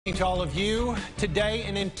To all of you, today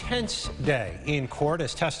an intense day in court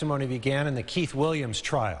as testimony began in the Keith Williams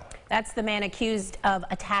trial. That's the man accused of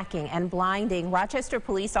attacking and blinding Rochester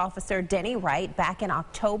police officer Denny Wright back in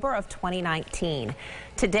October of 2019.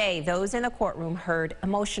 Today, those in the courtroom heard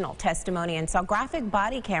emotional testimony and saw graphic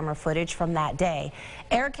body camera footage from that day.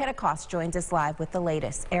 Erica Cost joins us live with the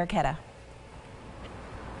latest. Erica.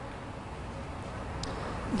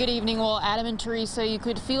 Good evening. Well, Adam and Teresa, you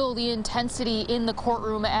could feel the intensity in the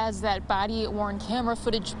courtroom as that body-worn camera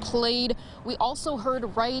footage played. We also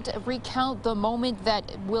heard Wright recount the moment that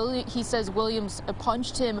he says Williams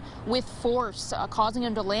punched him with force, causing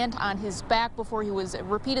him to land on his back before he was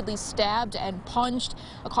repeatedly stabbed and punched,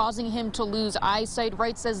 causing him to lose eyesight.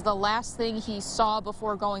 Wright says the last thing he saw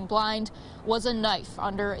before going blind was a knife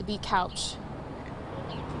under the couch.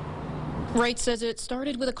 Wright says it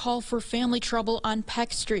started with a call for family trouble on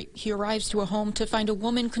Peck Street. He arrives to a home to find a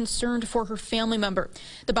woman concerned for her family member.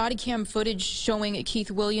 The body cam footage showing Keith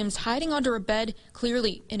Williams hiding under a bed,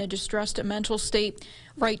 clearly in a distressed mental state.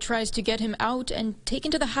 Wright tries to get him out and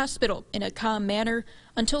taken to the hospital in a calm manner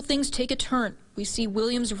until things take a turn. We see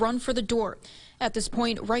Williams run for the door. At this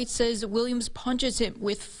point, Wright says Williams punches him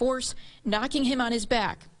with force, knocking him on his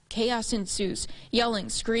back. Chaos ensues, yelling,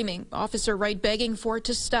 screaming, Officer Wright begging for it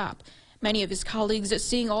to stop. Many of his colleagues are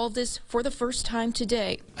seeing all of this for the first time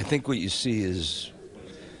today. I think what you see is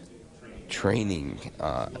training,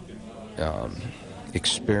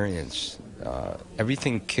 experience,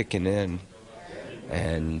 everything kicking in,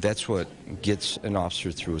 and that's what gets an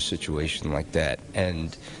officer through a situation like that.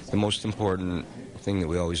 And the most important thing that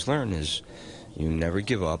we always learn is you never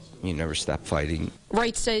give up, you never stop fighting.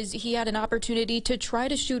 Wright says he had an opportunity to try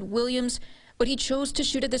to shoot Williams, but he chose to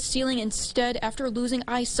shoot at the ceiling instead after losing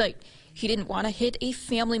eyesight. He didn't want to hit a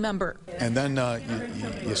family member. And then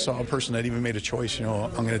you saw a person that even made a choice,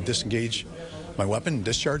 I'm going to disengage my weapon and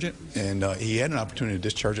discharge it. And he had an opportunity to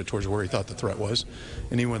discharge it towards where he thought the threat was.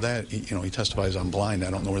 And even with that, he testifies, I'm blind.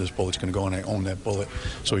 I don't know where this bullet's going to go, and I own that bullet.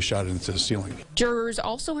 So he shot it into the ceiling. Jurors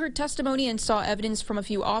also heard testimony and saw evidence from a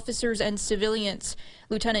few officers and civilians.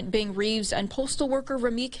 Lieutenant Bing Reeves and postal worker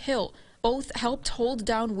Ramik Hill both helped hold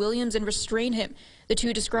down Williams and restrain him. The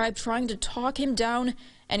two described trying to talk him down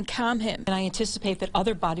and calm him. And I anticipate that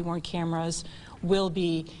other body-worn cameras will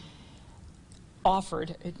be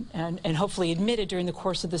offered and hopefully admitted during the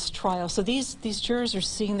course of this trial. So these jurors are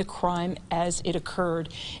seeing the crime as it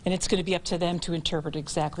occurred, and it's going to be up to them to interpret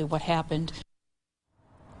exactly what happened.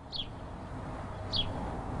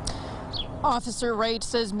 Officer Wright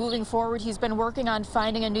says moving forward, he's been working on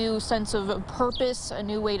finding a new sense of purpose, a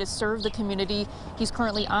new way to serve the community. He's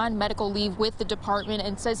currently on medical leave with the department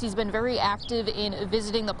and says he's been very active in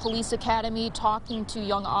visiting the police academy, talking to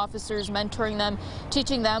young officers, mentoring them,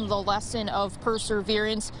 teaching them the lesson of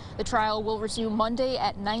perseverance. The trial will resume Monday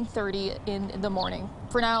at 9:30 in the morning.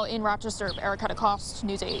 For now, in Rochester, Erica Cost,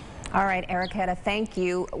 News 8. All right, Erica, thank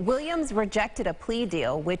you. Williams rejected a plea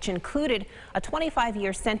deal which included a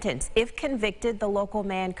 25-year sentence. If convicted, the local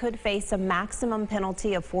man could face a maximum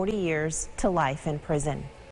penalty of 40 years to life in prison.